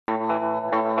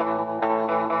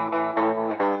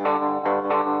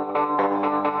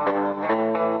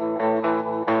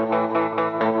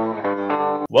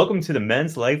Welcome to the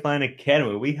Men's Lifeline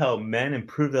Academy, where we help men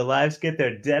improve their lives, get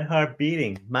their dead heart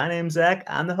beating. My name's Zach,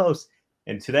 I'm the host,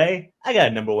 and today I got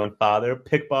a number one father,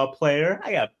 pickleball player.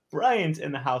 I got Bryant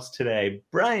in the house today.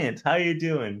 Bryant, how you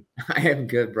doing? I am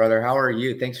good, brother. How are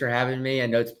you? Thanks for having me. I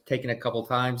know it's taken a couple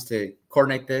times to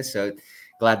coordinate this, so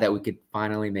glad that we could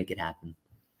finally make it happen.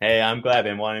 Hey, I'm glad. I've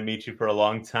been wanting to meet you for a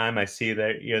long time. I see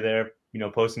that you're there,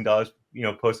 posting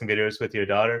videos with your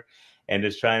daughter. And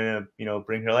just trying to,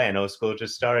 bring her light. I know school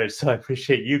just started, so I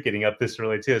appreciate you getting up this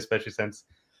early too, especially since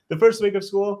the first week of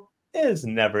school is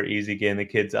never easy getting the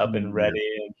kids up and ready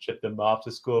and ship them off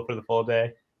to school for the full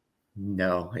day.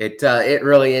 No, it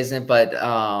really isn't. But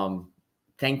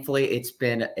thankfully, it's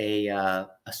been a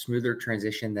smoother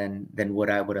transition than what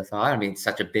I would have thought. I mean, it's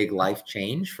such a big life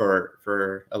change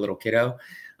for a little kiddo.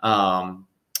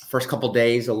 First couple of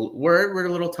days we're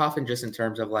a little tough, and just in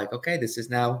terms of like, okay, this is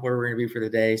now where we're going to be for the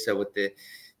day. So with the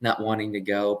not wanting to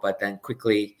go, but then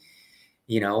quickly,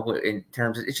 in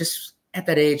terms of, it's just at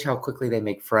that age, how quickly they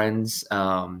make friends,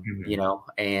 and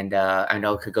I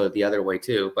know it could go the other way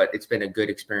too, but it's been a good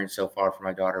experience so far for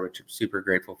my daughter, which I'm super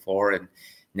grateful for, and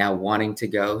now wanting to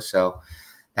go. So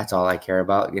that's all I care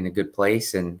about, in a good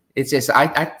place. And it's just,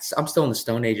 I'm still in the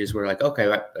stone ages where like, okay,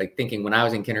 like thinking when I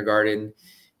was in kindergarten,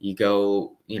 you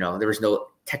go, there was no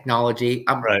technology.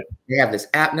 Right. They have this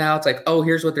app now. It's like, oh,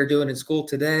 here's what they're doing in school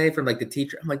today from like the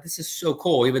teacher. I'm like, this is so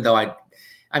cool. Even though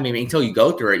I mean, until you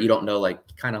go through it, you don't know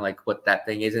kind of what that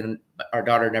thing is. And our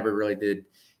daughter never really did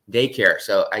daycare.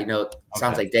 So I know it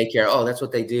sounds like daycare. Oh, that's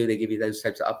what they do. They give you those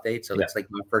types of updates. So that's like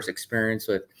my first experience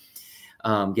with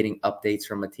getting updates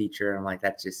from a teacher. I'm like,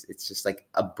 it's just like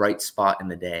a bright spot in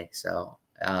the day. So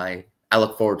I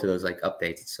look forward to those like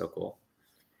updates. It's so cool.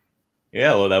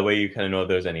 Yeah, well, that way you kind of know if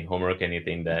there's any homework,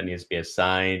 anything that needs to be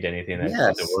assigned, anything that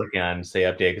they're working on, stay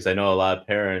updated. Because I know a lot of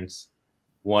parents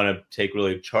want to take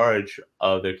really charge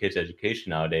of their kids'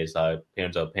 education nowadays.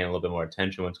 Parents are paying a little bit more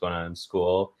attention to what's going on in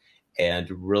school and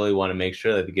really want to make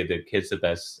sure that they give their kids the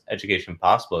best education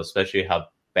possible, especially how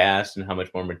fast and how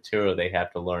much more material they have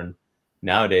to learn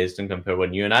nowadays than compared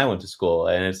when you and I went to school.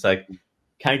 And it's like,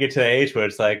 kind of get to the age where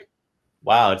it's like,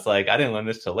 wow, it's like, I didn't learn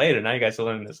this till later. Now you guys are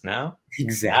learning this now?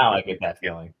 Exactly. Now I get that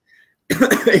feeling.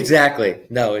 Exactly.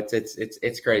 No,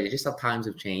 it's crazy. Just how times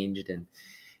have changed and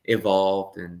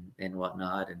evolved and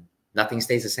whatnot. And nothing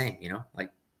stays the same,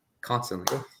 like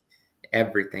constantly.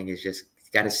 Everything is just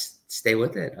got to stay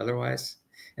with it. Otherwise,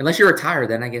 unless you're retired,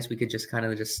 then I guess we could just kind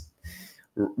of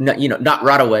not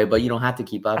right away, but you don't have to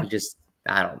keep up. You just,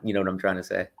 you know what I'm trying to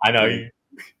say. I know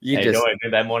you just enjoy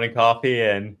that morning coffee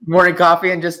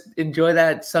and just enjoy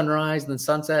that sunrise and the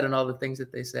sunset and all the things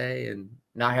that they say, and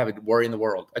not have a worry in the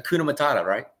world. Hakuna Matata,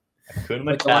 right? Hakuna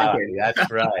Matata. That's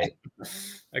right.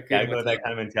 Gotta go with that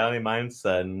kind of mentality,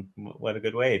 mindset, and what a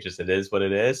good way. Just it is what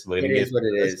it is. It is what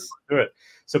it is.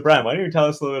 So, Brian, why don't you tell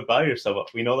us a little bit about yourself?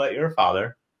 We know that you're a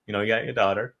father. You got your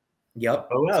daughter. Yep.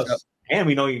 But what else? And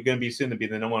we know you're going to be soon to be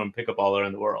the number one pickleballer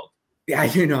in the world. Yeah, I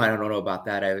don't know about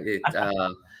that.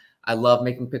 I love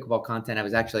making pickleball content. I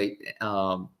was actually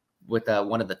with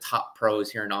one of the top pros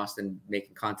here in Austin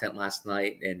making content last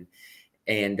night,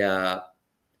 and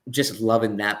just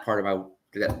loving that part of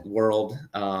that world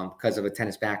because of a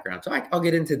tennis background. So I'll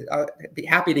be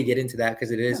happy to get into that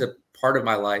because it is a part of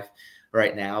my life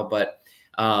right now. But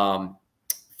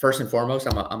first and foremost,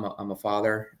 I'm a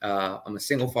father. I'm a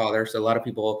single father. So a lot of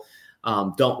people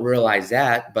don't realize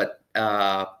that, but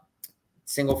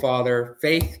single father,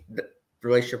 faith,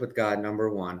 relationship with God,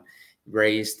 number one,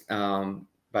 raised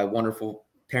by wonderful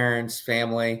parents,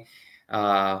 family,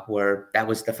 where that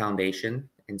was the foundation.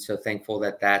 And so thankful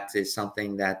that is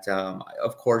something that,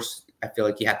 of course, I feel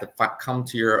like you have to come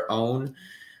to your own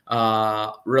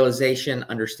realization,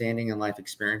 understanding, and life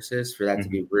experiences for that to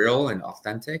be real and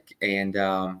authentic. And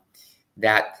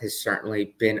that has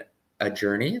certainly been a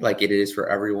journey, like it is for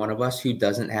every one of us who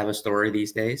doesn't have a story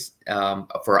these days,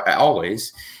 for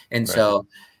always. And so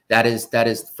that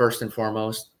is first and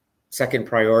foremost. Second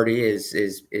priority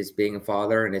is being a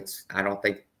father. And I don't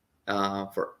think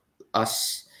for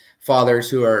us fathers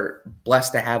who are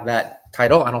blessed to have that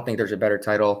title, I don't think there's a better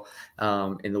title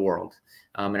in the world.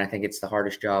 And I think it's the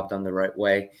hardest job done the right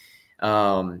way.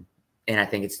 And I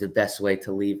think it's the best way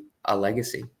to leave a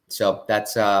legacy. So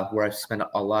that's where I've spent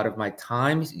a lot of my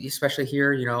time, especially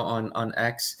here, on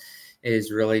X,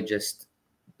 is really just,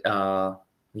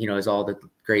 as all the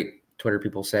great Twitter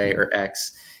people say, or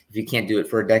X, if you can't do it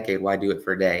for a decade, why do it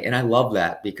for a day? And I love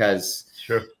that because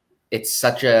it's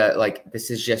such a, this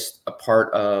is just a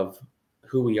part of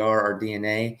who we are, our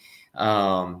DNA.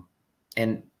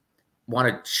 And want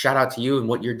to shout out to you and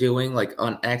what you're doing,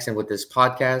 on X and with this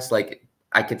podcast.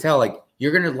 I could tell,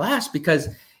 you're going to last because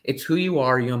it's who you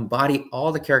are. You embody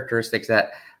all the characteristics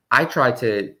that I try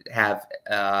to have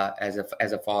as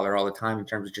a father all the time in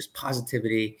terms of just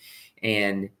positivity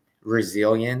and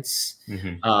resilience,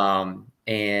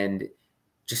 and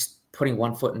just putting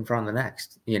one foot in front of the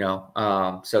next,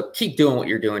 so keep doing what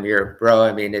you're doing here, bro.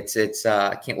 I mean, it's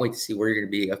I can't wait to see where you're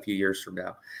going to be a few years from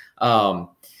now.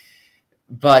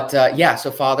 Yeah,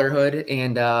 so fatherhood,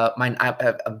 and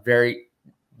I'm very,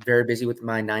 very busy with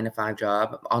my 9-to-5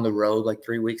 job. I'm on the road like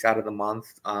 3 weeks out of the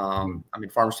month. I'm in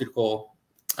pharmaceutical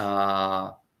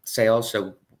sales,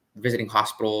 so visiting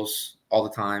hospitals all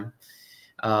the time.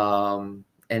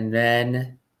 And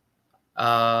then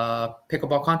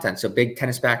pickleball content. So big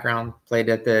tennis background, played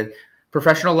at the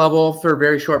professional level for a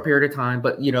very short period of time,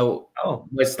 but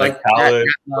was like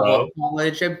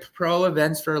college and pro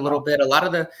events for a little bit.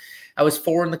 I was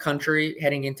 4 in the country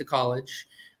heading into college.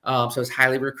 So I was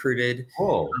highly recruited.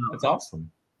 Oh, that's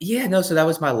awesome. Yeah, no, so that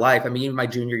was my life. I mean, even my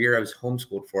junior year, I was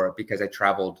homeschooled for it because I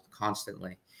traveled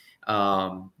constantly.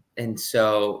 And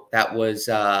so that was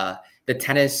the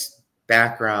tennis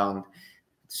background,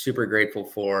 super grateful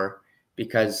for,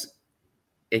 because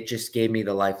it just gave me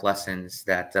the life lessons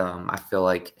that I feel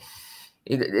like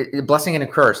a blessing and a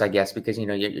curse, I guess, because,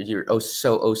 you're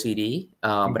so OCD,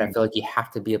 but I feel like you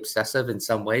have to be obsessive in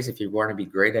some ways if you want to be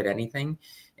great at anything.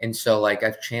 And so like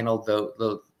I've channeled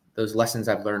those lessons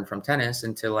I've learned from tennis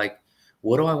into like,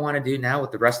 what do I want to do now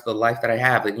with the rest of the life that I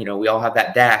have? And, we all have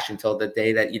that dash until the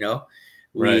day that,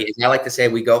 I like to say,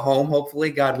 we go home,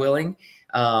 hopefully, God willing.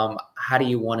 How do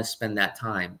you want to spend that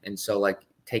time? And so like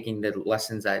taking the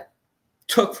lessons I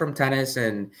took from tennis,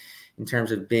 and in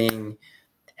terms of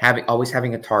always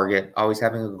having a target, always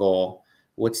having a goal,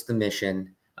 what's the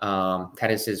mission?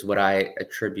 Tennis is what I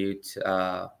attribute,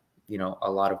 a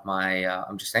lot of my,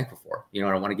 I'm just thankful for,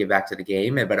 I want to give back to the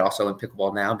game, but also in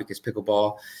pickleball now, because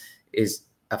pickleball is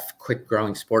a quick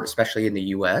growing sport, especially in the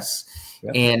US.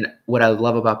 Yep. And what I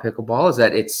love about pickleball is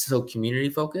that it's so community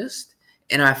focused.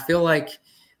 And I feel like,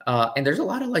 and there's a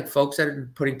lot of like folks that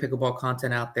are putting pickleball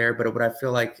content out there, but what I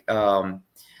feel like,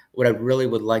 what I really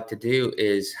would like to do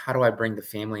is, how do I bring the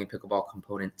family and pickleball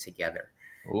component together?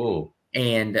 Ooh.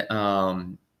 And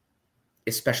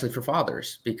especially for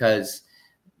fathers, because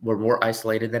we're more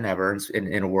isolated than ever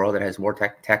in a world that has more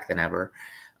tech than ever.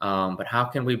 But how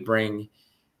can we bring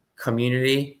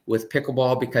community with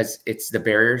pickleball, because the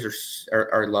barriers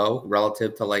are low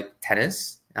relative to like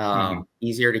tennis,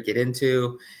 easier to get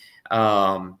into.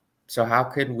 So how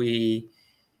could we,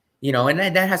 and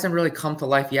that hasn't really come to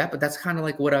life yet, but that's kind of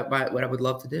like what I would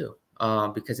love to do,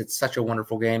 because it's such a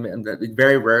wonderful game. And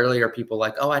very rarely are people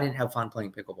like, oh, I didn't have fun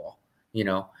playing pickleball,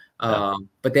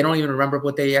 but they don't even remember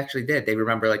what they actually did. They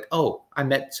remember like, oh, I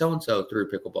met so-and-so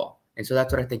through pickleball. And so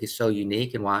that's what I think is so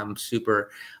unique, and why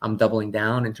I'm doubling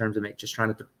down in terms of just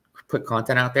trying to put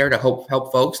content out there to help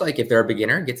folks, like if they're a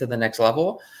beginner, get to the next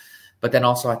level. But then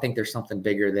also I think there's something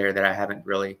bigger there that I haven't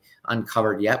really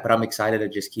uncovered yet, but I'm excited to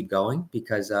just keep going,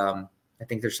 because I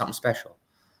think there's something special.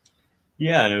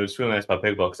 Yeah, and it was really nice about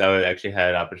pickleball, because I actually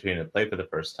had an opportunity to play for the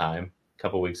first time a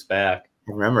couple of weeks back.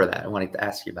 I remember that. I wanted to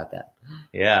ask you about that.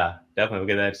 Yeah, definitely.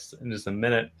 We'll get that in just a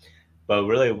minute. But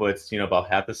really it's, about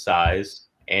half the size,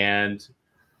 and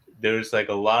there's like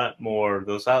there's a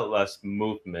lot less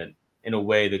movement in a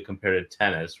way to compare to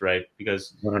tennis, right?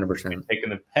 Because 100%. you're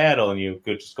taking the paddle and you're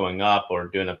just going up or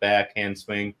doing a backhand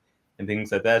swing and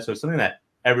things like that. So it's something that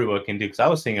everyone can do, because I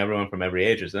was seeing everyone from every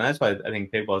age. And that's why I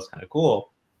think pickleball is kind of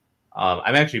cool.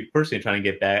 I'm actually personally trying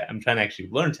to get back. I'm trying to actually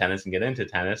learn tennis and get into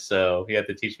tennis. So you have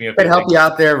to teach me. I'd help you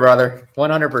out there, brother.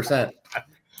 100%.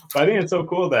 But I think it's so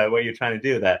cool that what you're trying to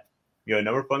do, that you're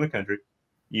number 4 in the country.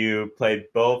 You played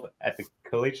both at the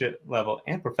collegiate level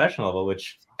and professional level,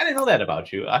 which I didn't know that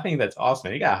about you. I think that's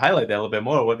awesome. You got to highlight that a little bit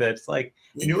more, what that's like.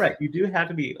 And you're right. You do have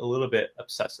to be a little bit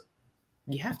obsessive.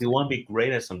 If you want to be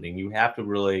great at something, you have to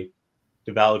really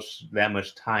develop that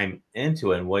much time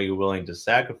into it and what you're willing to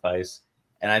sacrifice.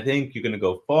 And I think you're going to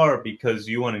go far because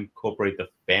you want to incorporate the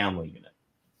family unit,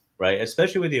 right?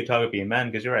 Especially with your target being men,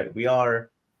 because you're right. We are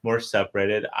more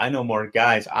separated. I know more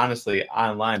guys, honestly,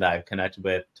 online that I've connected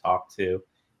with, talked to,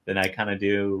 than I kind of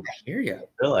do. I hear you. In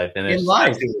real life. And in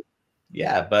life.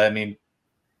 Yeah, but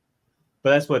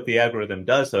that's what the algorithm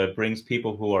does. So it brings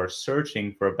people who are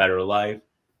searching for a better life.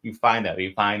 You find that.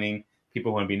 You're finding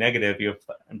people who want to be negative.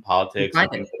 In politics and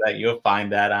things like that. You'll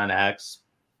find that on X,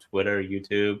 Twitter,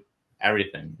 YouTube,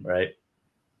 everything, right?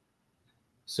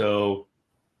 So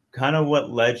kind of what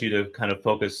led you to kind of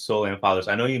focus solely on fathers?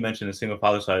 I know you mentioned a single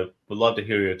father, so I would love to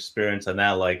hear your experience on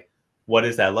that. Like, what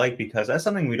is that like? Because that's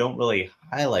something we don't really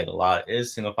highlight a lot,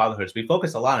 is single fatherhoods. We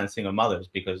focus a lot on single mothers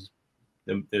because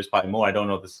there's probably more. I don't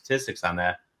know the statistics on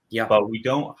that. Yeah. But we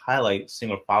don't highlight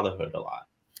single fatherhood a lot.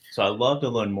 So I'd love to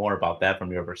learn more about that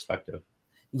from your perspective.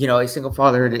 A single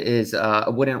fatherhood is, I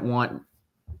wouldn't want,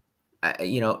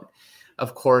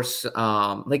 of course,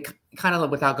 like kind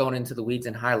of without going into the weeds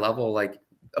and high level, like,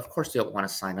 of course you don't want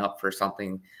to sign up for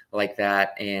something like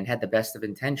that, and had the best of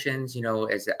intentions,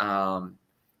 as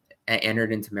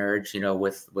entered into marriage,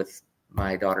 with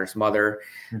my daughter's mother.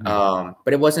 Mm-hmm.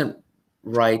 But it wasn't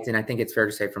right. And I think it's fair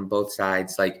to say from both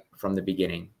sides, like from the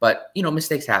beginning, but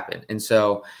mistakes happen. And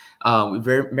so we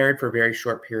were married for a very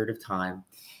short period of time.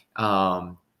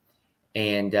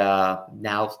 And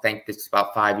now it's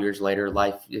about 5 years later,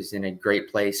 life is in a great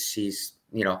place. She's,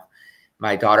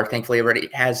 my daughter thankfully already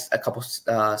has a couple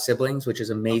siblings, which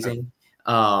is amazing.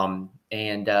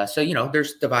 Okay. So,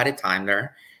 there's divided time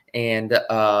there, and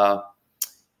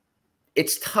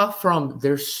it's tough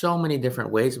there's so many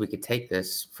different ways we could take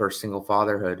this for single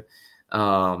fatherhood.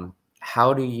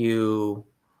 How do you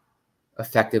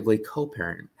effectively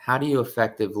co-parent? How do you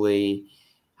effectively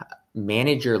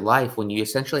manage your life when you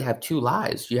essentially have two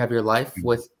lives? You have your life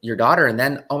with your daughter, and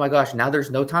then, oh my gosh, now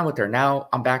there's no time with her. Now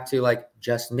I'm back to like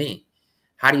just me.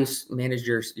 How do you manage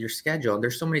your schedule? And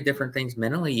there's so many different things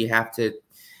mentally you have to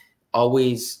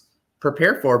always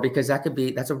prepare for, because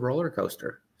that's a roller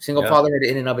coaster. Single fatherhood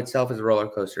in and of itself is a roller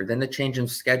coaster. Then the change in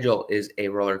schedule is a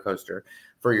roller coaster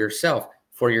for yourself,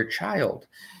 for your child.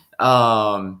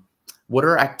 What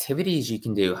are activities you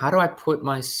can do? How do I put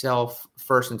myself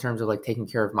first in terms of like taking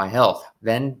care of my health?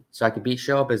 Then, so I could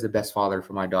show up as the best father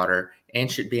for my daughter and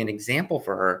should be an example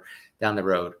for her down the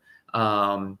road.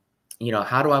 How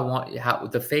do I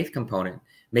want the faith component,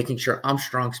 making sure I'm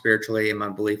strong spiritually in my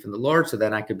belief in the Lord, so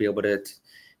then I could be able to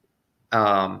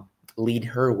lead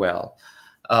her well.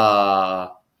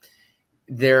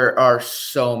 There are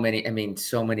so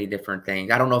many different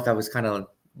things. I don't know if that was kind of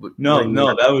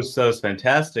No, that was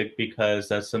fantastic, because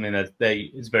that's something that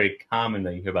is very common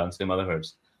that you hear about in single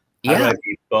motherhoods. How do I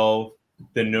be both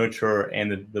the nurturer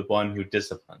and the one who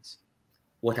disciplines?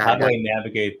 How do I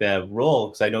navigate that role?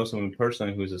 Because I know someone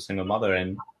personally who's a single mother,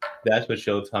 and that's what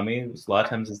she'll tell me. A lot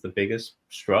of times is the biggest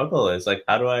struggle is like,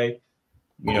 how do I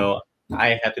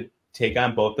have to take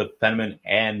on both the feminine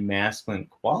and masculine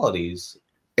qualities.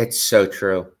 It's so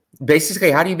true.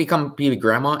 Basically, how do you be a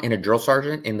grandma and a drill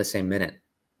sergeant in the same minute?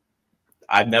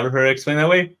 I've never heard it explained that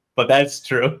way, but that's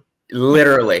true.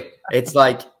 Literally. It's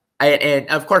like, and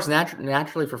of course,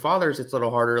 naturally for fathers, it's a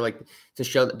little harder, like, to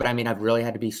show that. But I mean, I've really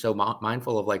had to be so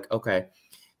mindful of like, okay,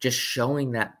 just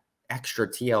showing that extra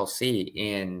TLC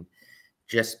and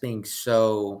just being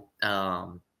so,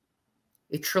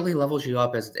 it truly levels you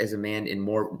up as a man in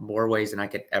more ways than I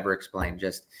could ever explain.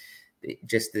 Just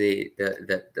the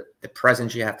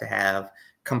presence you have to have,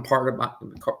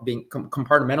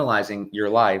 compartmentalizing your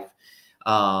life.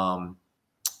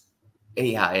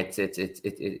 Yeah,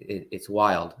 it's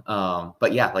wild.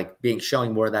 But yeah, like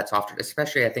showing more of that softer,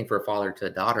 especially I think for a father to a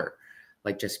daughter,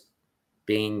 like just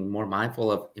being more mindful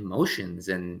of emotions,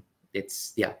 and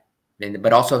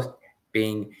but also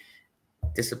being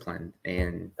disciplined,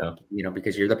 and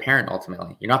because you're the parent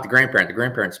ultimately. You're not the grandparent. The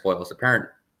grandparent spoils, the parent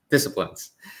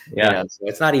disciplines. So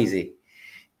it's not easy.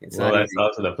 That's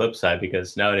also the flip side,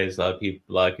 because nowadays a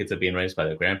lot of kids are being raised by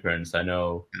their grandparents. I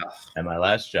know at my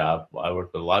last job, I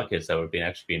worked with a lot of kids that were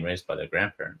actually being raised by their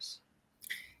grandparents.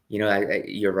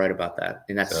 You're right about that,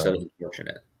 and that's so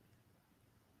unfortunate.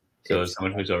 So as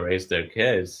someone who's raised their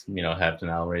kids, have to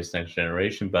now raise the next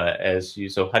generation. But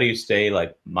so how do you stay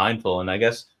like mindful? And I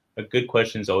guess a good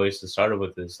question is always to start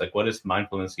with is like, what does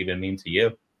mindfulness even mean to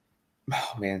you?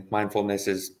 Oh man, mindfulness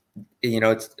is,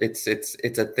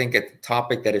 it's I think a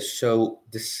topic that is so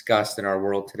discussed in our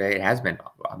world today. It has been,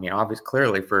 obviously,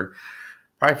 clearly for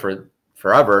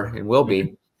forever, and will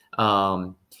be.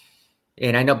 And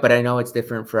I know it's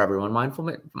different for everyone.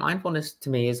 Mindfulness to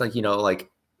me is like,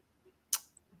 like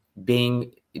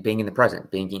being in the present,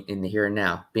 being in the here and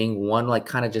now, being one, like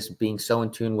kind of just being so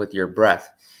in tune with your breath.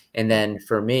 And then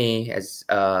for me, as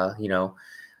a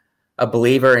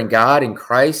believer in God and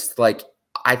Christ, like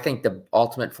I think the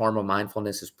ultimate form of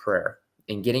mindfulness is prayer,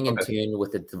 and getting in tune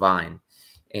with the divine,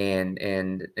 and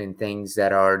things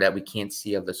that we can't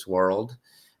see of this world.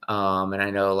 And I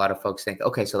know a lot of folks think,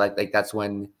 okay, so like that's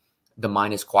when the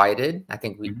mind is quieted. I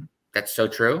think that's so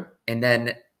true. And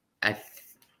then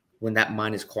when that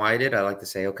mind is quieted, I like to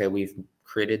say, okay, we've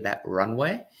created that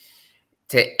runway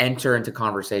to enter into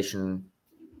conversation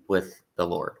with the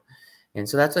Lord. And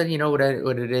so that's what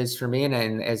it is for me.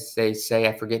 And as they say,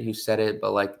 I forget who said it,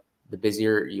 but like the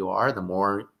busier you are, the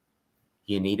more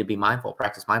you need to be mindful,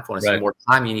 practice mindfulness. Right. The more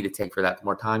time you need to take for that, the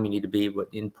more time you need to be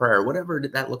in prayer, whatever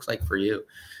that looks like for you,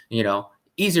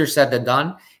 easier said than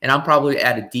done. And I'm probably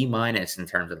at a D- in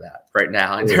terms of that right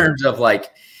now, in terms of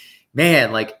like,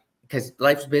 man, like, because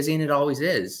life's busy and it always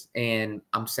is. And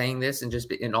I'm saying this and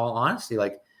just in all honesty,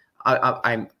 like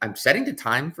I'm setting the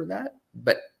time for that,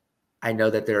 but I know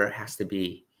that there has to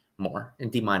be more.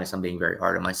 And D-, I'm being very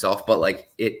hard on myself, but like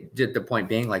the point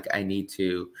being, like, I need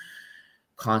to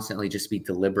constantly just be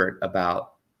deliberate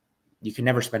about, you can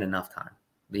never spend enough time,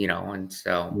 and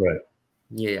so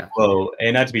yeah. Well,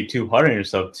 and not to be too hard on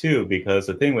yourself too, because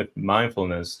the thing with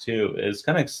mindfulness too is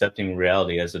kind of accepting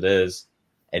reality as it is,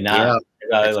 and not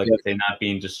like say not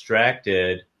being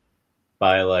distracted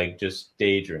by like just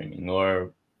daydreaming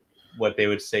or what they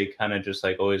would say kind of just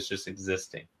like always just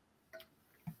existing.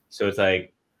 So it's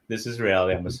like, this is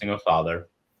reality. I'm a single father,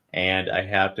 and I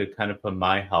have to kind of put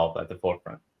my health at the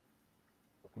forefront.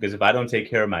 Because if I don't take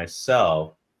care of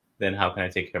myself, then how can I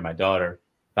take care of my daughter?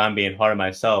 If I'm being hard on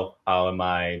myself, how am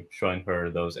I showing her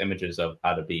those images of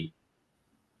how to be?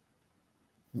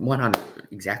 100,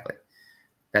 exactly.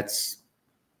 That's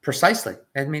precisely.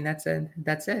 I mean, that's it.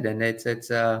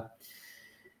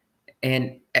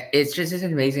 And it's just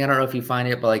amazing. I don't know if you find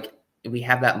it, but like, we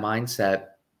have that mindset,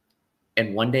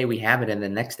 and one day we have it, and the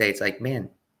next day it's like, man,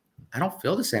 I don't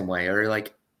feel the same way, or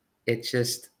like,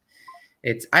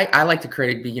 I like to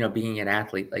create, being an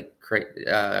athlete, like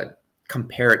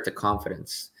compare it to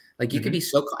confidence. Like, you could be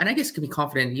and I guess you could be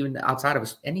confident even outside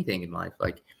of anything in life.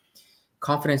 Like,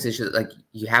 confidence is just like,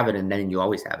 you have it and then you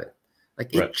always have it.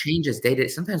 Like, it changes day to day,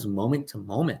 sometimes moment to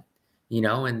moment,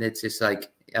 and it's just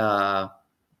like,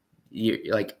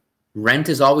 like, rent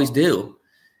is always due.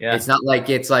 Yeah. It's not like,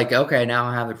 it's like, okay, now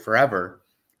I have it forever.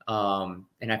 And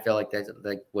I feel like that's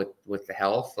like with the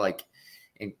health, like,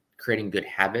 and creating good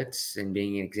habits and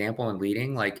being an example and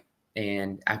leading, like,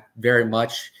 and I very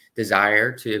much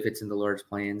desire to, if it's in the Lord's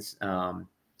plans,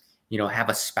 have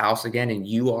a spouse again, and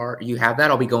you have that.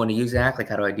 I'll be going to you, Zach. Like,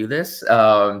 how do I do this?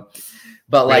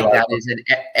 But like, that is an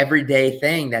everyday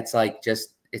thing. That's like,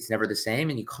 just, it's never the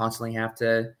same. And you constantly have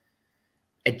to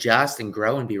adjust and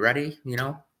grow and be ready,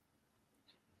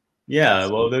 Yeah,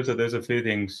 well, there's a few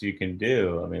things you can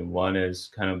do. I mean, one is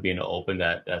kind of being open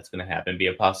that that's going to happen, be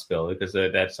a possibility, because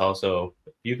that's also,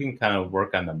 you can kind of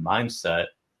work on the mindset.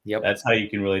 Yep. That's how you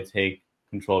can really take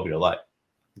control of your life.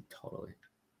 Totally.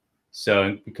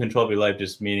 So control of your life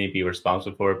just meaning be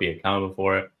responsible for it, be accountable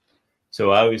for it.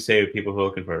 So I always say to people who are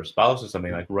looking for a spouse or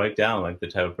something, like, write down like the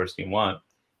type of person you want,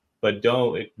 but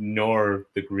don't ignore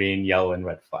the green, yellow, and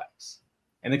red flags.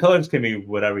 And the colors can be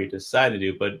whatever you decide to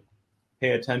do, but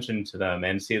pay attention to them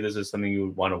and see if this is something you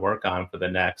would want to work on for the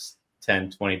next 10,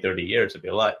 20, 30 years of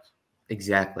your life.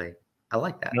 Exactly. I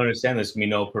like that. I understand this can be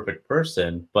no perfect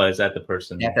person, but is that the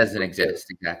person? That doesn't exist.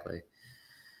 Exactly.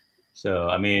 So,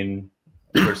 I mean,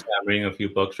 first I'm reading a few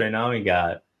books right now. We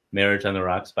got Marriage on the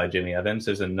Rocks by Jimmy Evans.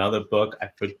 There's another book. I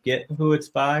forget who it's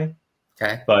by.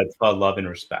 Okay. But it's called Love and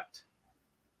Respect.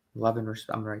 Love and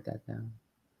Respect. I'm going to write that down.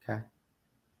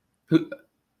 Okay.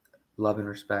 Love and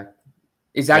Respect.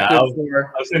 Is that good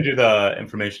for? I'll send you the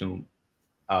information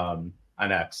on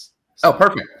X. So. Oh,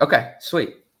 perfect. Okay,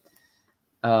 sweet.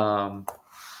 But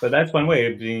that's one way,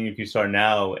 if you start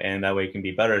now, and that way it can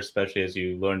be better, especially as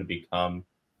you learn to become,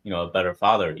 a better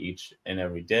father each and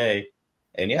every day.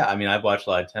 And yeah, I mean, I've watched a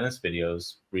lot of tennis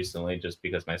videos recently just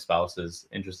because my spouse is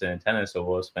interested in tennis, so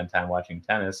we'll spend time watching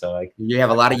tennis. So like, you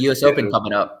have a lot of U.S. Open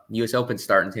coming up. U.S. Open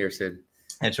starting here soon.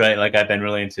 That's right. Like, I've been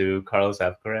really into Carlos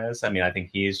Alcaraz. I mean, I think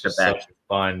he's just such a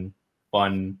fun.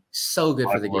 So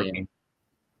good for the game.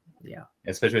 Yeah.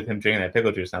 Especially with him drinking that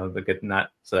pickle juice now,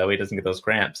 so that way he doesn't get those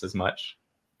cramps as much.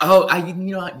 Oh, I didn't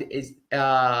know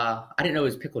it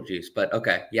was pickle juice, but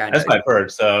okay. Yeah. That's what I've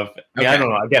heard. So, I don't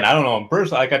know. Again, I don't know him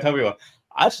personally. Like I tell people,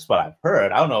 that's just what I've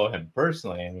heard. I don't know him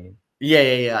personally. I mean.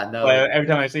 Yeah. No. But every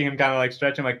time I see him kind of like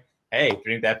stretching, I'm like, hey,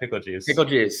 drink that pickle juice. Pickle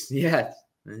juice. Yeah.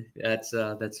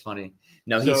 That's funny.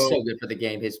 No, he's so good for the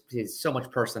game. He's so much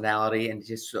personality and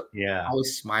just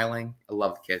always smiling. I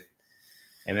love the kid.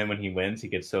 And then when he wins, he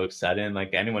gets so excited. And like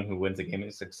anyone who wins a game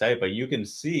is excited. But you can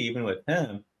see even with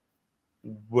him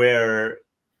where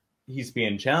he's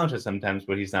being challenged sometimes,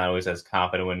 but he's not always as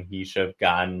confident when he should have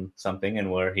gotten something,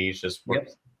 and where he's just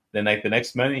then like the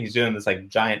next minute he's doing this like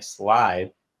giant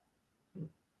slide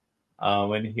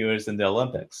when he was in the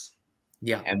Olympics.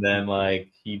 Yeah. And then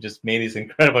like he just made these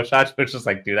incredible shots, which is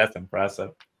like, dude, that's impressive.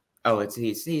 Oh,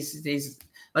 he's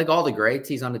like all the greats,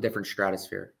 he's on a different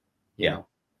stratosphere. You know?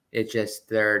 It's just,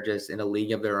 they're just in a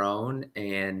league of their own,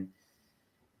 and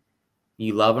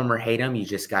you love them or hate them, you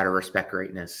just got to respect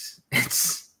greatness.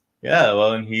 Yeah,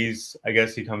 well, and I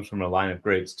guess he comes from a line of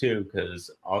greats too,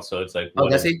 because also it's like, Oh,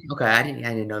 does he? Okay, I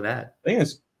didn't know that. I think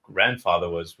his grandfather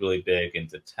was really big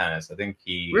into tennis. I think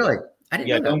Really? I didn't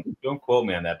yeah, know that. don't quote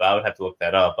me on that, but I would have to look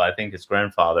that up. But I think his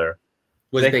grandfather,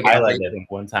 Was they big highlighted, athlete? I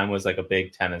think one time was like a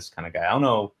big tennis kind of guy. I don't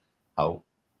know how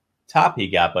top he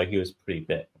got, but he was pretty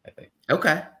big, I think.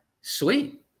 Okay,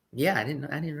 sweet. Yeah, I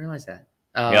didn't realize that.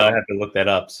 Yeah, I have to look that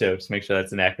up too, just make sure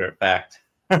that's an accurate fact.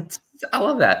 I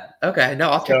love that. Okay, no,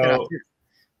 I'll check that out So too.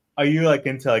 are you like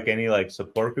into like any like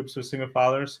support groups with single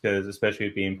fathers? Because especially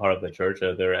being part of the church,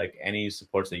 are there like any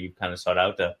supports that you've kind of sought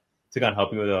out to kind of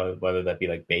help you with, whether that be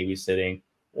like babysitting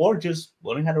or just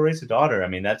learning how to raise a daughter? I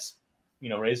mean, that's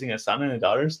raising a son and a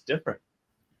daughter is different.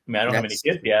 I mean, I don't have any That's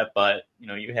kids yet, but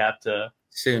you have to.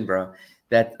 soon, bro.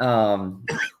 That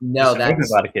no, Just making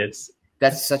a lot of kids.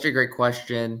 that's such a great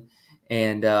question,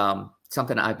 and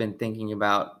something I've been thinking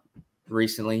about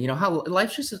recently. You know how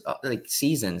life's just like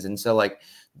seasons, and so like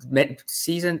there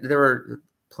were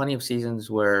plenty of seasons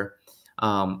where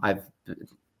I've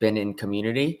been in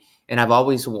community, and I've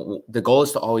always the goal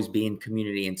is to always be in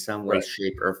community in some way, Right.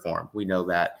 shape, or form. We know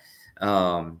that,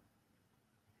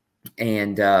 and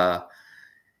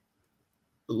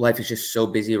life is just so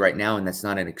busy right now, and that's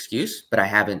not an excuse. But I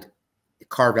haven't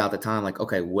carved out the time. Like,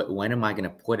 okay, when am I going to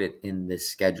put it in this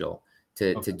schedule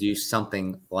to do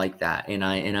something like that? And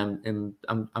I'm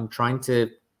trying to.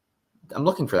 I'm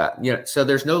looking for that. So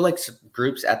there's no like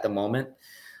groups at the moment,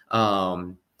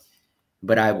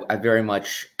 but I very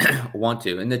much want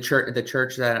to. In the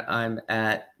church that I'm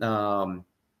at,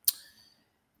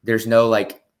 there's no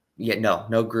like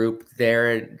no group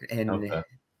there, and I'm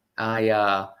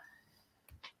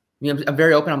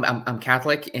very open. I'm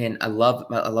Catholic, and I love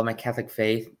my Catholic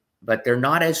faith, but they're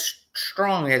not as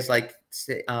strong as like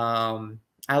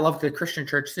I love the Christian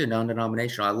church too,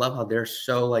 non-denominational. I love how they're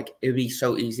so like it'd be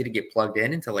so easy to get plugged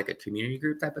into like a community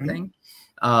group type of thing,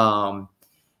 and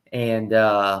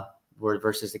where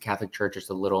versus the Catholic church is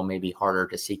a little maybe harder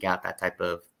to seek out that type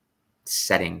of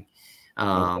setting.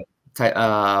 But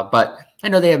I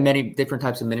know they have many different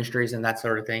types of ministries and that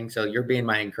sort of thing. So you're being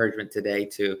my encouragement today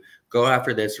to go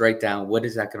after this, write down what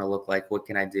is that going to look like? What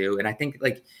can I do? And I think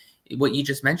like what you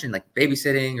just mentioned, like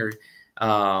babysitting or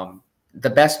the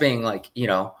best being like,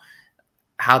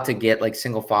 how to get like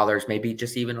single fathers, maybe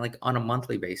just even like on a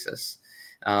monthly basis.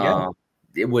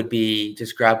 It would be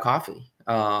just grab coffee.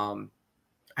 I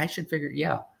should figure,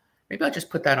 maybe I'll just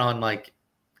put that on like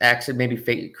X and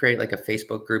maybe create like a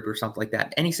Facebook group or something like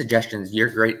that. Any suggestions? You're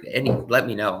great. Let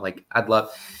me know. Like I'd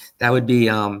love, that would be,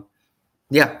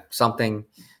 something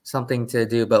to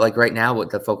do. But like right now, what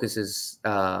the focus is,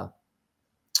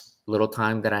 little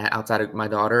time that I outside of my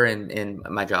daughter and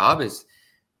my job is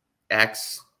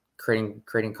X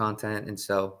creating content. And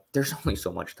so there's only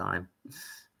so much time.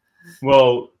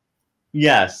 Well,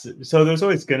 yes. So there's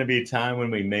always going to be a time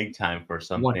when we make time for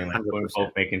something. 100%. Like we're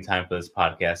both making time for this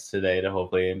podcast today to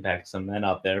hopefully impact some men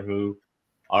out there who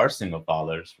are single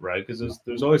fathers, right? Because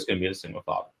there's always going to be a single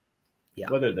father. Yeah.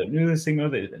 Whether they're newly single,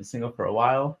 they've been single for a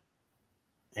while,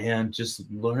 and just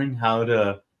learning how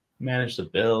to manage the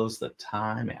bills, the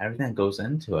time, everything that goes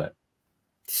into it.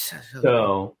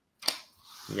 So,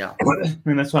 yeah.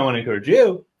 And that's why I want to encourage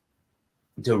you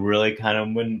to really kind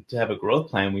of to have a growth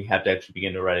plan, we have to actually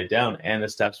begin to write it down and the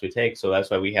steps we take. So that's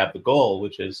why we have the goal,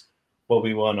 which is what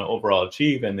we want to overall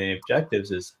achieve, and the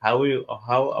objectives is how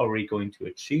are we going to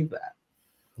achieve that?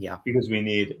 Yeah, because we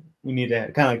need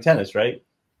to kind of like tennis, right?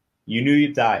 You knew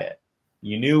your diet,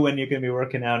 you knew when you're going to be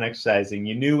working out and exercising,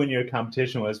 you knew when your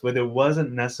competition was, but there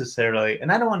wasn't necessarily,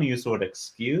 and I don't want to use the word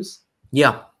excuse.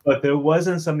 Yeah, but there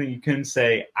wasn't something you couldn't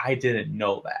say, I didn't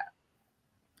know that.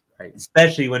 Right.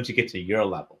 Especially once you get to your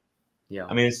level. Yeah.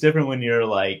 I mean, it's different when you're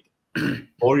like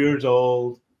 4 years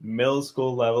old, middle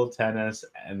school level tennis,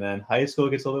 and then high school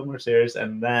gets a little more serious.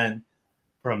 And then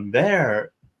from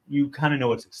there, you kind of know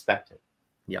what's expected.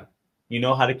 Yeah. You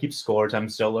know how to keep scores. I'm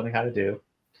still learning how to do.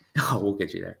 Oh, we'll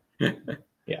get you there.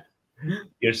 Yeah.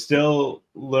 You're still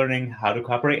learning how to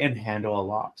cooperate and handle a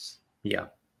loss. Yeah.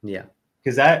 Yeah.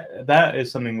 Because that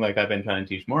is something like I've been trying to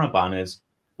teach more upon is,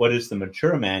 what does the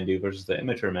mature man do versus the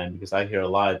immature man? Because I hear a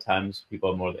lot of times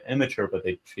people are more the immature, but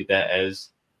they treat that as,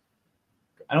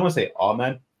 I don't want to say all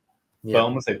men, but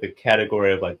almost like the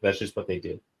category of like, that's just what they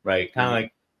do, right? Kind of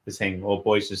like the saying, well,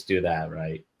 boys just do that,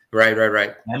 right? Right.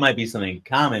 That might be something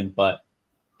common, but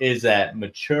is that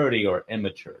maturity or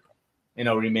immaturity?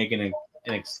 Are we making an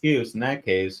excuse in that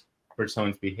case for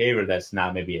someone's behavior that's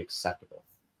not maybe acceptable?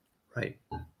 Right.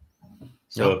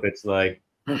 So if it's like,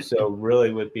 so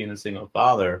really with being a single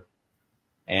father,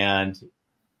 and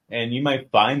you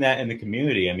might find that in the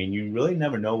community. I mean, you really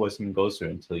never know what someone goes through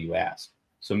until you ask.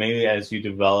 So maybe as you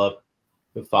develop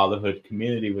the fatherhood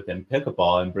community within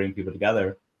pickleball and bring people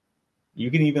together, you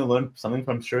can even learn something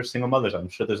from single mothers. I'm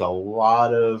sure there's a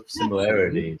lot of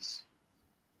similarities.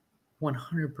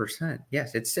 100%.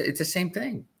 Yes, it's the same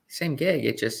thing, same gig.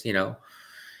 It just, there's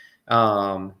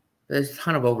a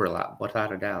ton of overlap,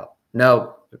 without a doubt.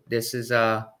 No, this is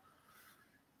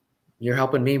you're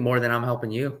helping me more than I'm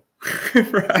helping you. See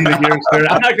the gears turn.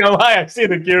 I'm not gonna lie, I see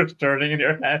the gears turning in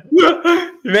your head.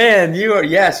 Man, you are,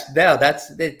 yes, no,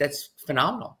 that's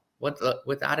phenomenal.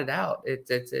 Without a doubt.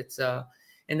 It's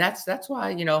and that's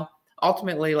why,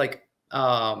 ultimately, like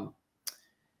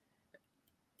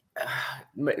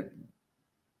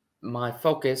my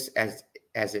focus as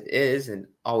it is and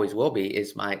always will be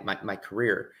is my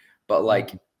career. But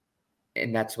like,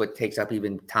 and that's what takes up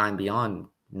even time beyond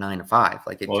 9 to 5.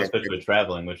 Like, especially with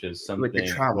traveling, which is something with the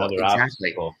travel, another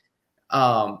exactly. obstacle.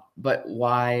 But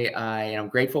why I am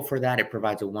grateful for that. It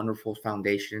provides a wonderful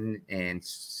foundation and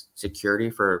security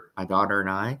for my daughter and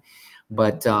I.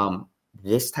 But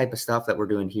this type of stuff that we're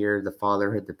doing here, the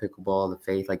fatherhood, the pickleball, the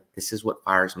faith, like, this is what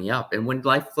fires me up. And when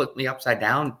life flipped me upside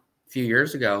down a few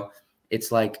years ago, it's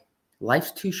like,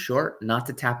 life's too short not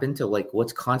to tap into like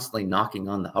what's constantly knocking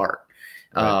on the heart.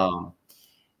 Right.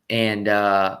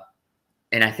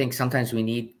 And I think sometimes we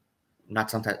need, not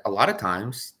sometimes, a lot of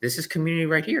times, this is community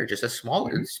right here, just a small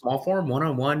form,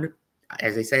 one-on-one,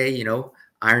 as they say,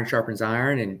 iron sharpens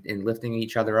iron, and lifting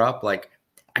each other up. Like,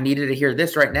 I needed to hear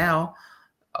this right now.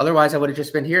 Otherwise I would have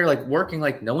just been here, like, working,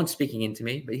 like no one's speaking into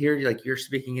me, but here, like, you're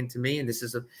speaking into me, and this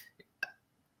is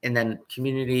and then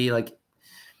community, like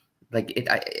it,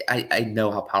 I know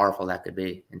how powerful that could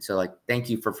be. And so, like, thank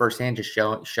you for firsthand just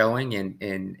showing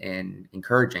and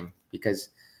encouraging, because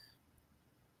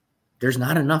there's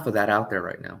not enough of that out there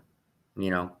right now,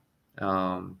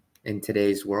 in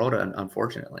today's world,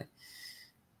 unfortunately.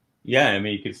 Yeah, I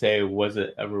mean, you could say, was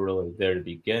it ever really there to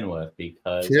begin with?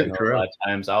 Because a lot of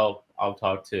times I'll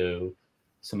talk to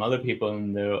some other people,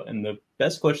 and the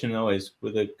best question always,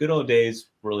 were the good old days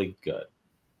really good?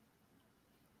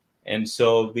 And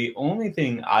so the only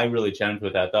thing I really challenged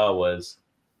with that thought was,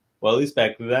 well, at least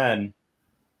back then,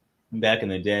 back in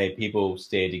the day, people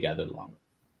stayed together longer.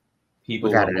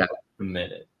 People were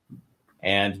committed.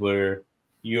 And where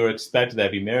you're expected that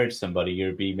if you married somebody,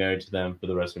 you'd be married to them for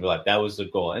the rest of your life. That was the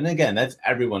goal. And again, that's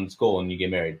everyone's goal when you get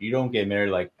married. You don't get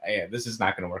married like, hey, this is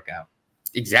not going to work out.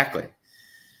 Exactly.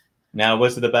 Now,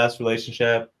 was it the best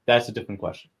relationship? That's a different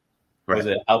question. Right. Was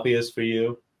it healthiest for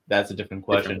you? That's a different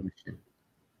question.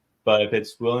 But if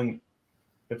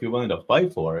you're willing to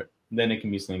fight for it, then it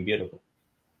can be something beautiful.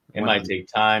 It might take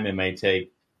time. It might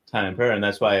take time and prayer. And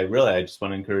that's why I just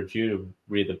want to encourage you to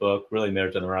read the book, really,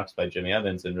 Marriage on the Rocks by Jimmy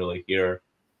Evans, and really hear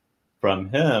from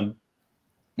him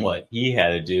what he had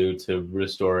to do to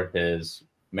restore his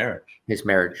marriage.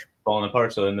 Falling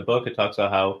apart. So in the book, it talks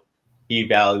about how he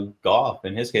valued golf.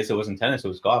 In his case, it wasn't tennis, it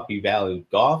was golf. He valued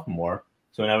golf more.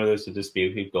 So whenever there was a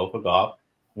dispute, he'd go for golf.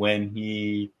 When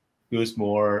he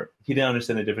didn't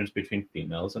understand the difference between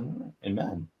females and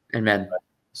men.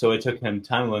 So it took him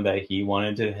time to learn that he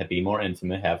wanted to be more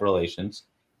intimate, have relations,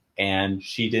 and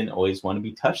she didn't always want to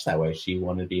be touched that way. She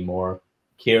wanted to be more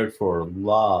cared for,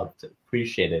 loved,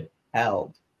 appreciated,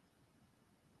 held.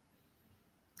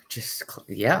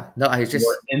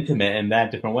 More intimate in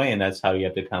that different way. And that's how you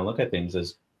have to kind of look at things,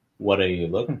 is what are you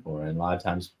looking for? And a lot of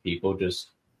times people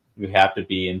you have to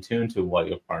be in tune to what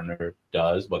your partner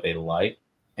does, what they like,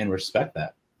 and respect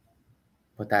that.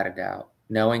 Without a doubt.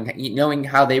 Knowing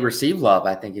how they receive love,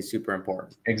 I think, is super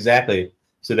important. Exactly.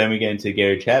 So then we get into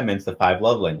Gary Chapman's The 5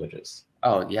 Love Languages.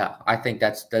 Oh yeah, I think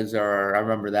those are. I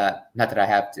remember that. Not that I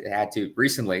had to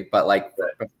recently, but like,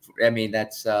 I mean,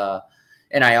 that's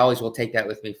and I always will take that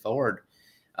with me forward.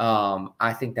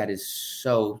 I think that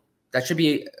should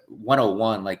be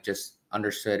 101, like, just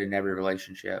understood in every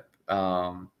relationship.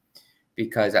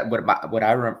 Because what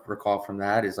I recall from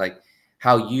that is, like,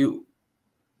 how you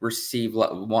receive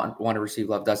love, want to receive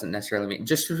love doesn't necessarily mean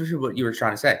just what you were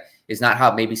trying to say. It's not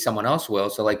how maybe someone else will.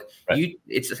 So, like, right.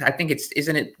 I think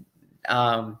isn't it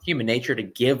human nature to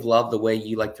give love the way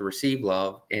you like to receive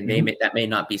love, and that may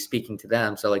not be speaking to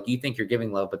them. So, like, you think you're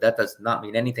giving love, but that does not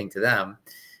mean anything to them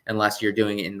unless you're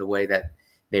doing it in the way that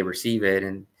they receive it.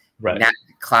 And that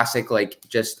classic, like,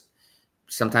 just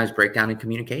sometimes breakdown in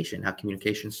communication, how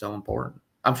communication is so important.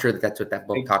 I'm sure that's what that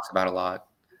book talks about a lot.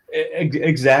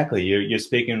 Exactly. You're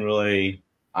speaking really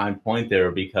on point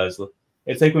there, because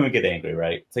it's like when we get angry,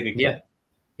 right? It's like a kid. Yeah.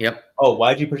 Yep. Oh,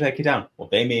 why'd you push that kid down? Well,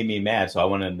 they made me mad, so I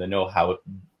wanted to know how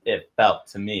it felt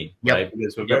to me, right?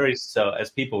 Because we're very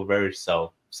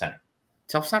self-centered.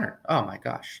 Self-centered. Oh my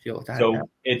gosh. So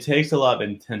it takes a lot of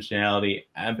intentionality,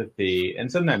 empathy, and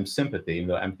sometimes sympathy, even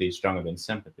though empathy is stronger than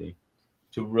sympathy,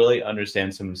 to really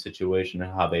understand someone's situation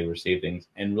and how they receive things.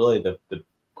 And really the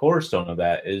cornerstone of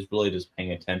that is really just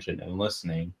paying attention and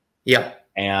listening. Yeah.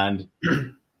 And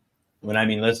when I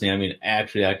mean listening, I mean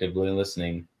actually actively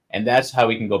listening. And that's how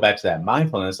we can go back to that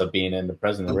mindfulness of being in the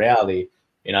present reality.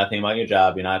 You're not thinking about your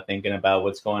job. You're not thinking about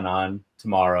what's going on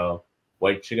tomorrow,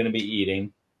 what you're going to be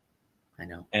eating. I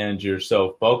know. And you're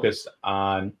so focused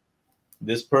on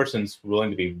this person's willing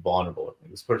to be vulnerable with me.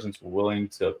 This person's willing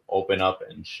to open up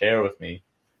and share with me.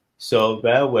 So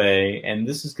that way, and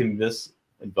this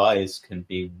advice can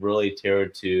be really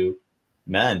tailored to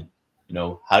men. You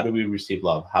know, how do we receive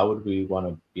love? How would we want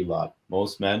to be loved?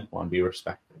 Most men want to be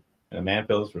respected. And a man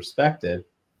feels respected,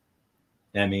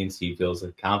 that means he feels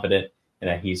confident and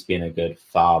that he's being a good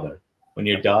father. When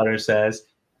your daughter says,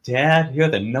 Dad, you're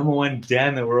the #1 dad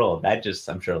in the world, that just,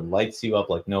 I'm sure, lights you up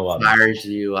like no other. Fires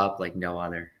you up like no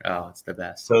other. Oh, it's the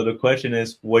best. So the question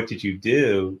is, what did you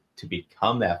do to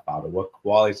become that father? What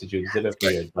qualities did you exhibit for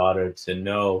your daughter to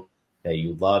know that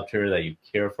you loved her, that you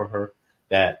care for her,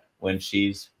 that when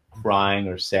she's crying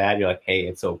or sad, you're like, hey,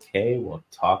 it's okay, we'll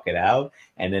talk it out.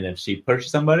 And then if she pushes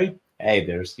somebody, hey,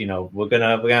 there's, you know, we're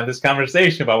gonna have this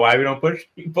conversation about why we don't push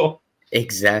people.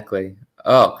 Exactly.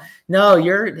 Oh no,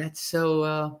 that's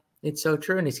so it's so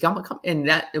true. And it's come and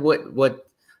that what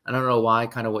I don't know why,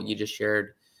 kind of what you just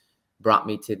shared brought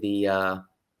me to the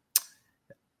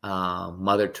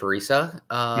Mother Teresa.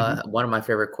 One of my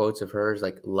favorite quotes of hers,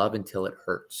 like, love until it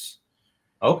hurts.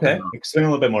 Okay. Explain a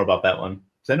little bit more about that one.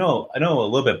 I know a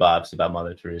little bit, Bob's, about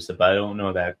Mother Teresa, but I don't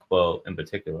know that quote in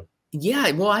particular.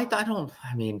 Yeah, well, I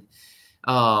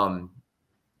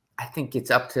think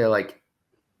it's up to like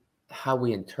how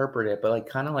we interpret it, but like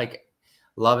kind of like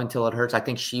love until it hurts. I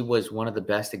think she was one of the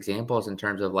best examples in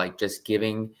terms of like just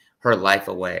giving her life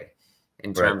away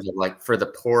in terms of like for the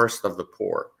poorest of the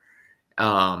poor,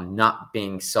 not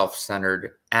being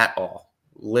self-centered at all,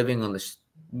 living on the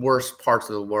worst parts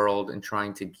of the world and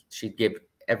she'd give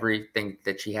everything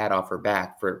that she had off her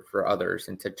back for others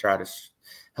and to try to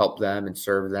help them and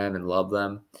serve them and love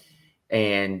them.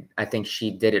 And I think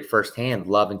she did it firsthand,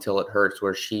 love until it hurts,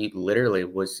 where she literally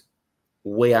was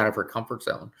way out of her comfort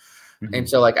zone. Mm-hmm. And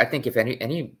so like, I think if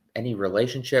any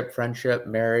relationship, friendship,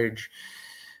 marriage,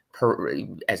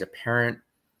 as a parent,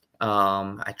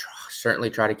 I certainly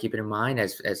try to keep it in mind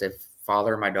as a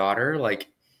father of my daughter, like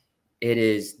it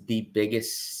is the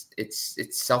biggest, it's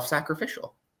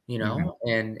self-sacrificial, you know,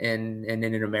 mm-hmm. and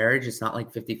in a marriage, it's not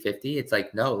like 50-50. It's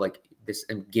like, no, like this,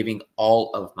 I'm giving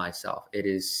all of myself. It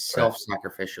is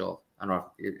self-sacrificial. I don't know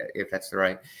if that's the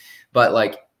right, but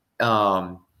like,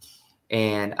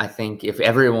 and I think if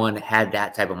everyone had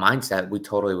that type of mindset, we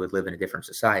totally would live in a different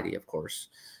society, of course.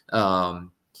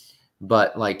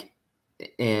 But like,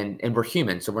 and we're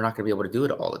human, so we're not going to be able to do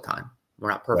it all the time. We're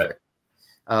not perfect.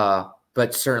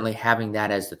 But certainly having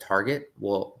that as the target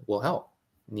will help,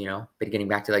 you know, but getting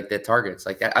back to like the targets,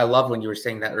 like that. I love when you were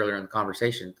saying that earlier in the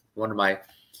conversation, one of my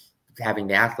having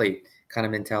the athlete kind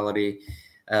of mentality,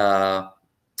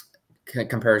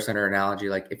 comparison or analogy,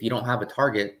 like if you don't have a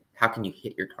target, how can you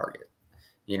hit your target?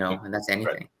 You know, and that's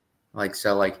anything. Like,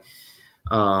 so like,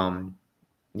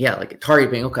 yeah, like a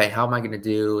target being, okay, how am I going to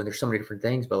do? And there's so many different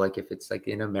things, but like, if it's like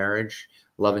in a marriage,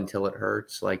 love until it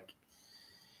hurts, like,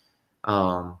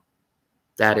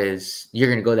 that is, you're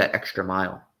going to go that extra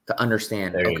mile to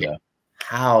understand, okay,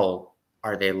 how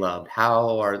are they loved?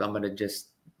 How are I'm going to just,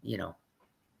 you know,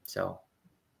 so.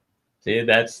 See,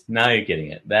 now you're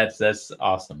getting it. That's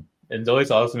awesome. It's always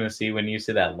awesome to see when you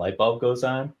see that light bulb goes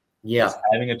on. Yeah. Just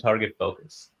having a target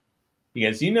focus.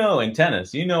 Because, you know, in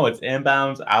tennis, you know, it's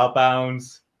inbounds,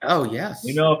 outbounds. Oh, yes.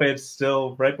 You know, if it's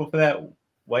still right before that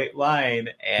white line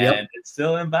and it's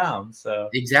still inbounds. So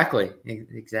exactly.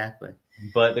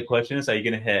 But the question is, are you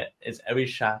going to hit? Is every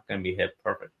shot going to be hit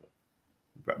perfectly?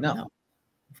 No.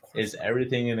 Is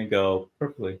everything going to go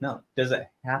perfectly? No. Does it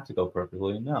have to go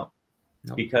perfectly? No.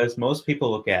 Because most people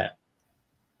look at,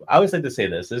 I always like to say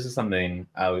this. This is something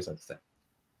I always like to say.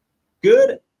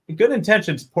 Good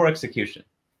intentions, poor execution.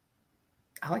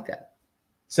 I like that.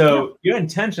 So your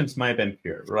intentions might have been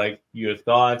pure, like your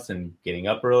thoughts and getting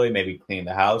up early, maybe cleaning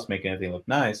the house, making everything look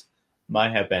nice,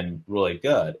 might have been really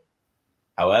good.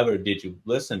 However, did you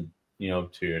listen, you know,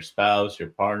 to your spouse, your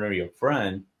partner, your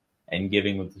friend, and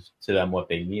giving to them what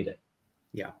they needed?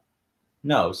 Yeah.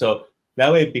 No. So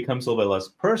that way it becomes a little bit less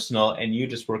personal, and you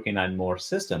just working on more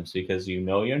systems because you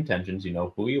know your intentions, you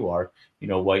know who you are, you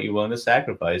know what you're willing to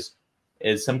sacrifice.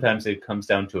 Is sometimes it comes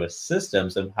down to a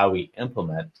systems of how we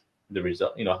implement the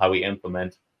result, you know, how we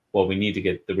implement what we need to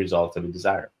get the results that we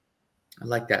desire. I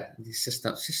like that. These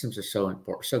systems are so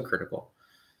important, so critical.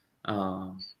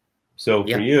 So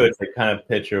for you, it's like kind of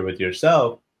picture with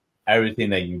yourself everything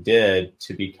that you did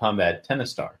to become that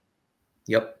tennis star.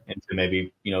 Yep. And to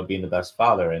maybe, being the best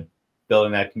father and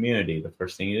building that community. The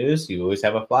first thing you do is you always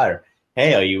have a flyer.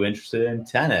 Hey, are you interested in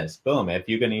tennis? Boom. If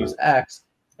you're going to use X,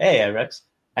 hey, Rex,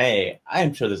 hey,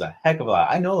 I'm sure there's a heck of a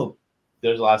lot. I know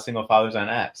there's a lot of single fathers on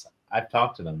X. I've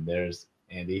talked to them. There's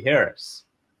Andy Harris.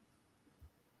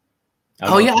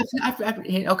 Oh, yeah.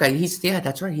 Okay.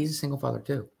 That's right. He's a single father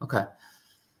too. Okay.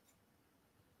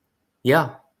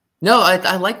 Yeah. No,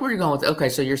 I like where you're going with it. Okay.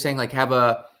 So you're saying like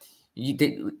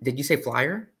did you say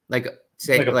flyer? Like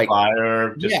say like a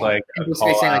flyer, just like a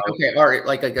call saying out. like, okay, all right,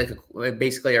 like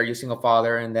basically, are you a single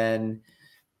father? And then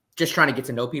just trying to get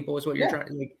to know people is what you're trying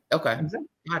to like. Okay. Exactly.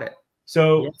 Got it.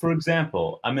 So for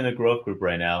example, I'm in a growth group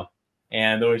right now.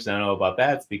 And the reason I know about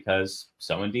that is because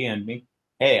someone DM'd me,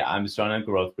 hey, I'm starting a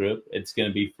growth group. It's going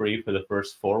to be free for the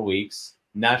first 4 weeks.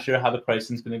 Not sure how the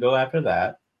pricing is going to go after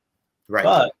that. Right.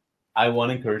 But I want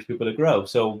to encourage people to grow.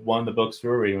 So one of the books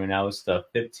we're reading right now is the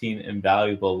 15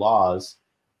 Invaluable Laws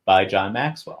by John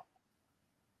Maxwell.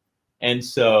 And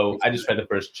so I just read the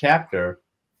first chapter,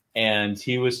 and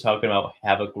he was talking about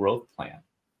have a growth plan.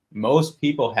 Most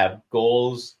people have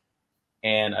goals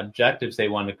and objectives they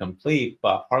want to complete,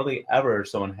 but hardly ever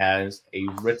someone has a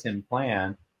written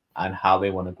plan on how they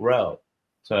want to grow.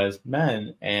 So as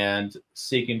men and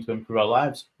seeking to improve our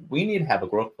lives, we need to have a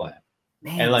growth plan.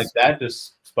 And like that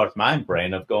just sparked my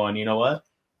brain of going, you know what?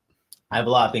 I have a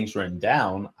lot of things written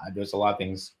down. There's a lot of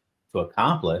things to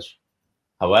accomplish.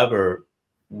 However,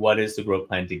 what is the growth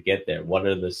plan to get there? What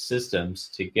are the systems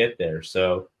to get there?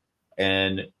 So,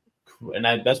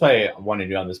 that's why I wanted to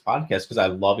do on this podcast, because I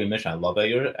love your mission. I love that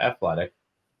you're athletic,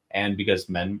 and because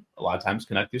men a lot of times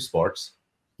connect through sports.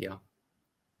 Yeah.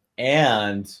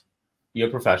 And you're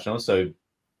a professional, so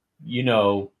you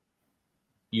know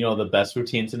the best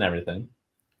routines and everything,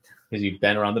 because you've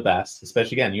been around the best.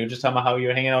 Especially again, you were just talking about how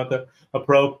you're hanging out with a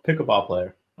pro pickleball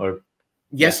player, or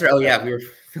yes, sir. Oh yeah, we were.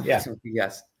 Yeah.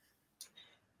 Yes.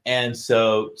 And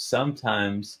so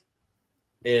sometimes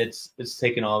it's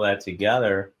taking all that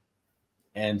together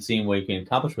and seeing what you can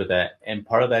accomplish with that. And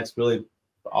part of that's really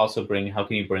also how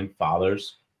can you bring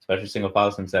fathers, especially single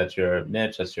fathers, since that's your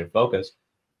niche, that's your focus,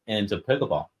 into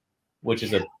pickleball, which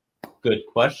is a good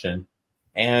question.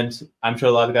 And I'm sure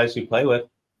a lot of the guys you play with,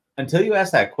 until you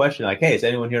ask that question, like, hey, is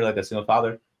anyone here like a single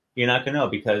father? You're not going to know,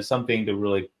 because something to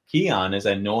really key on is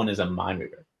that no one is a mind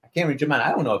reader. I can't read your mind.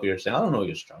 I don't know if you're saying, I don't know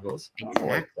your struggles.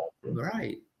 Exactly.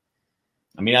 Right.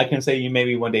 I mean, I can say you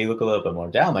maybe one day look a little bit more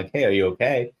down, like, hey, are you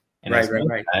okay? And right.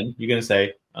 You're going to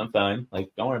say, I'm fine. Like,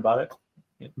 don't worry about it.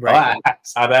 Right. Oh, I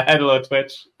saw that head a little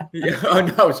twitch. Yeah. Oh,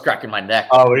 no, I was cracking my neck.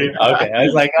 Oh, were you? Okay. I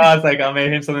was like, I may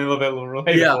hit something a little bit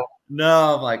relatable. Yeah.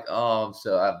 No, I'm like, I'm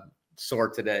sore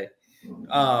today.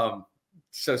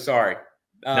 So sorry.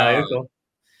 No, you're cool.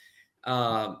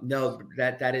 No,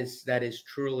 that is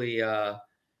truly,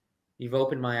 you've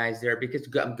opened my eyes there, because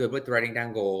I'm good with writing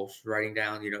down goals, writing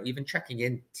down, even checking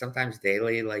in sometimes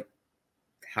daily, like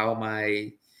how am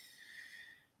I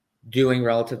doing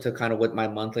relative to kind of what my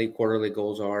monthly, quarterly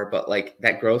goals are. But like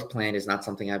that growth plan is not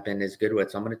something I've been as good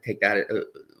with. So I'm going to take that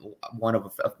one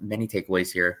of many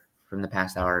takeaways here from the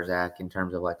past hour, Zach, in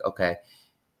terms of like, okay,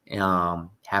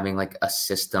 having like a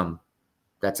system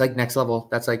that's like next level.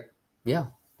 That's like,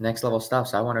 next level stuff.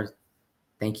 So I want to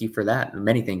thank you for that.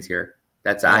 Many things here.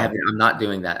 I'm not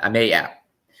doing that. I may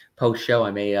post show,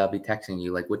 I may be texting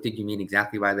you like, what did you mean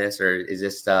exactly by this? Or is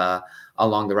this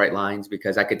along the right lines?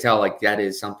 Because I could tell like that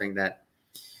is something that,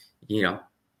 you're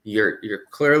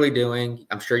clearly doing.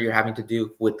 I'm sure you're having to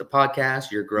do with the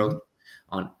podcast, your growth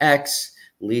on X,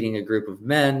 leading a group of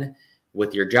men,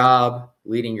 with your job,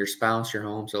 leading your spouse, your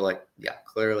home. So like,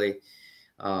 clearly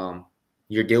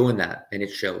you're doing that, and it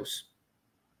shows.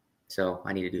 So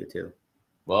I need to do it too.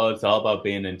 Well, it's all about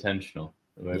being intentional.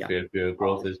 If your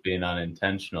growth is being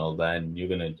unintentional, then you're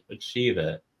going to achieve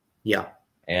it. Yeah.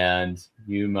 And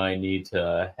you might need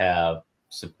to have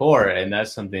support. And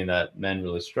that's something that men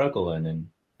really struggle in, and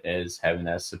is having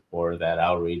that support, that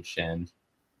outreach. And,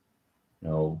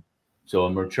 so a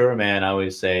mature man, I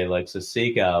always say, likes to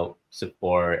seek out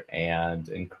support and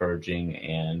encouraging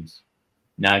and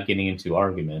not getting into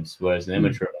arguments, whereas an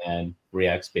immature man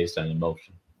reacts based on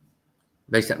emotion.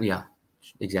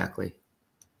 Exactly.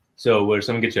 So where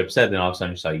someone gets you upset, then all of a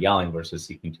sudden you start yelling versus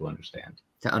seeking to understand.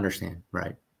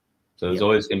 Right. So there's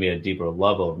always going to be a deeper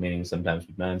level, meaning sometimes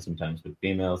with men, sometimes with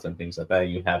females, and things like that.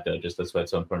 You have to that's why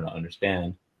it's so important to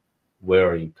understand, where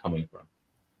are you coming from?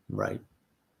 Right.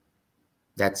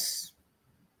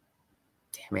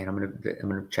 man, I'm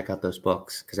gonna check out those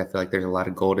books because I feel like there's a lot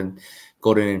of golden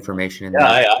information in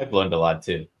Yeah, there. I've learned a lot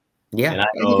too. Yeah, and I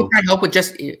and you know can try to help with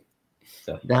just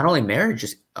so, not only marriage,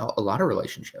 just a lot of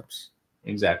relationships.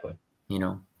 exactly. You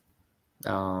know,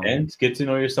 And get to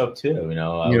know yourself too. You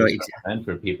know, I always recommend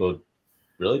for people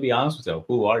really be honest with yourself.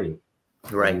 Who are you?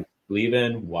 Right. What do you believe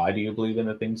in? Why do you believe in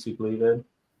the things you believe in?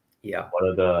 Yeah.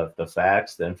 What are the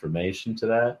facts, the information to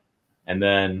that? And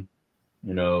then,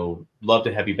 you know, love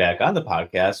to have you back on the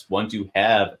podcast once you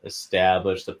have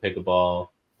established the pickleball,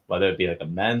 whether it be like a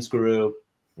men's group,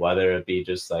 whether it be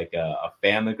just like a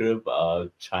family group,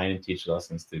 trying to teach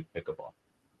lessons through pickleball.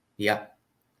 Yeah,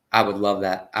 I would love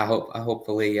that.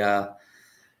 Hopefully,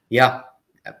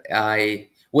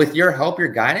 with your help, your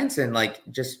guidance, and like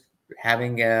just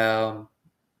having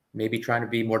maybe trying to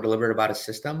be more deliberate about a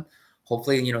system,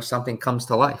 hopefully, you know, something comes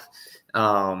to life.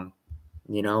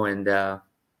 You know, and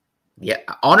yeah,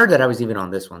 honored that I was even on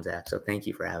this one, Zach. So thank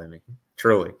you for having me.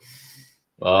 Truly.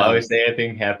 Well, I always say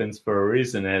everything happens for a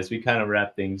reason. As we kind of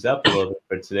wrap things up a little bit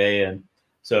for today, and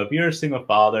so if you're a single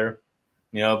father,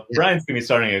 you know, Brian's gonna be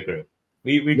starting a group.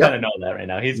 We kind of know that right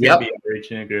now. He's gonna be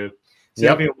reaching a group.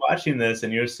 So if you're watching this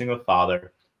and you're a single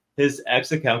father, his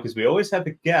X account, because we always have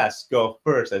the guests go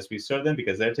first as we serve them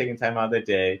because they're taking time out of their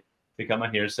day to come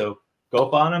on here. So go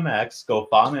follow him on X, go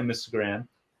follow him on Instagram,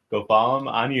 go follow him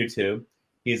on YouTube.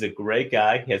 He's a great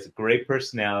guy. He has a great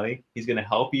personality. He's going to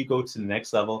help you go to the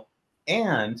next level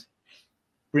and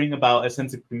bring about a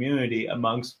sense of community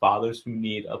amongst fathers who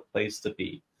need a place to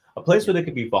be, a place where they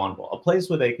can be vulnerable, a place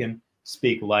where they can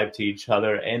speak life to each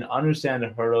other and understand the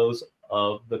hurdles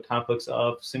of the conflicts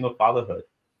of single fatherhood.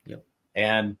 Yep.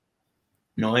 And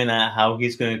knowing that how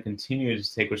he's going to continue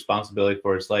to take responsibility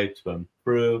for his life to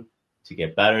improve, to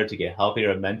get better, to get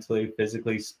healthier mentally,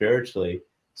 physically, spiritually.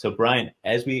 So, Brian,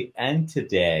 as we end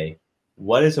today,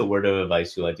 what is a word of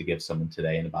advice you'd like to give someone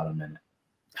today in about a minute?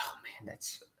 Oh, man,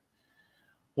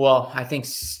 well, I think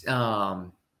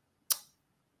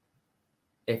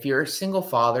if you're a single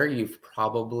father, you've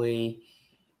probably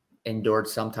endured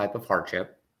some type of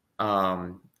hardship,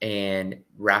 and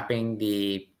wrapping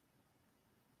you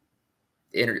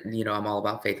know, I'm all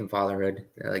about faith and fatherhood,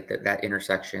 like that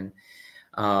intersection.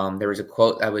 There was a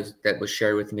quote that was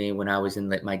shared with me when I was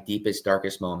in my deepest,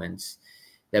 darkest moments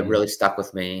that really stuck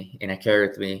with me, and I carry it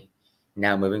with me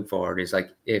now moving forward. Is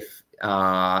like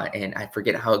and I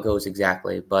forget how it goes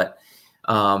exactly, but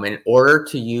in order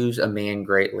to use a man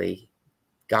greatly,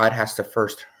 God has to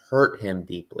first hurt him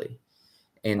deeply,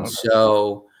 and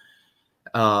so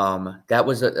that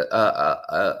was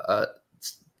a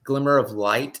glimmer of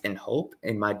light and hope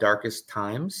in my darkest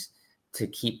times to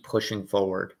keep pushing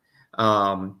forward.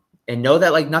 And know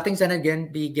that like nothing's gonna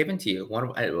again be given to you.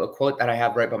 A quote that I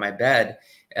have right by my bed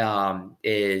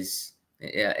is,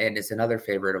 and it's another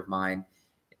favorite of mine,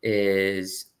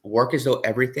 is work as though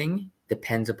everything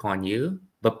depends upon you,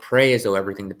 but pray as though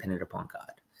everything depended upon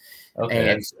God.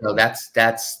 Okay, and so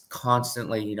that's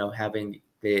constantly, you know, having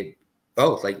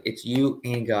both, like it's you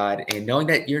and God, and knowing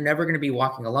that you're never going to be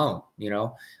walking alone, you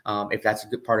know, if that's a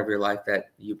good part of your life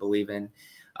that you believe in.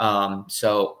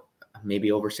 So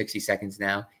maybe over 60 seconds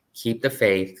now, keep the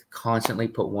faith, constantly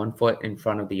put one foot in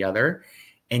front of the other,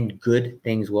 and good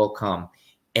things will come.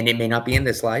 And it may not be in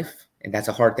this life, and that's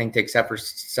a hard thing to accept for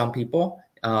some people,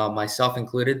 myself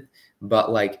included,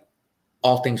 but like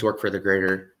all things work for the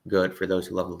greater good for those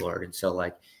who love the Lord. And so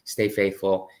like stay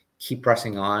faithful, keep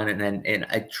pressing on, and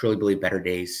I truly believe better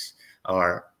days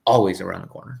are always around the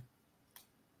corner.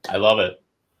 I love it.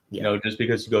 Yeah. You know, just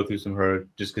because you go through some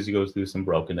hurt, just because you go through some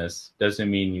brokenness,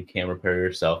 doesn't mean you can't repair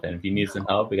yourself. And if you need some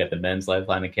help, we got the Men's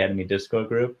Lifeline Academy Discord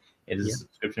group. It is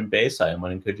subscription based. So I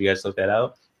want to encourage you guys to look that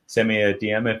out. Send me a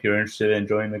DM if you're interested in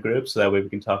joining the group, so that way we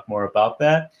can talk more about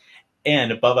that.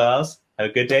 And above all else,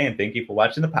 have a good day, and thank you for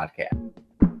watching the podcast.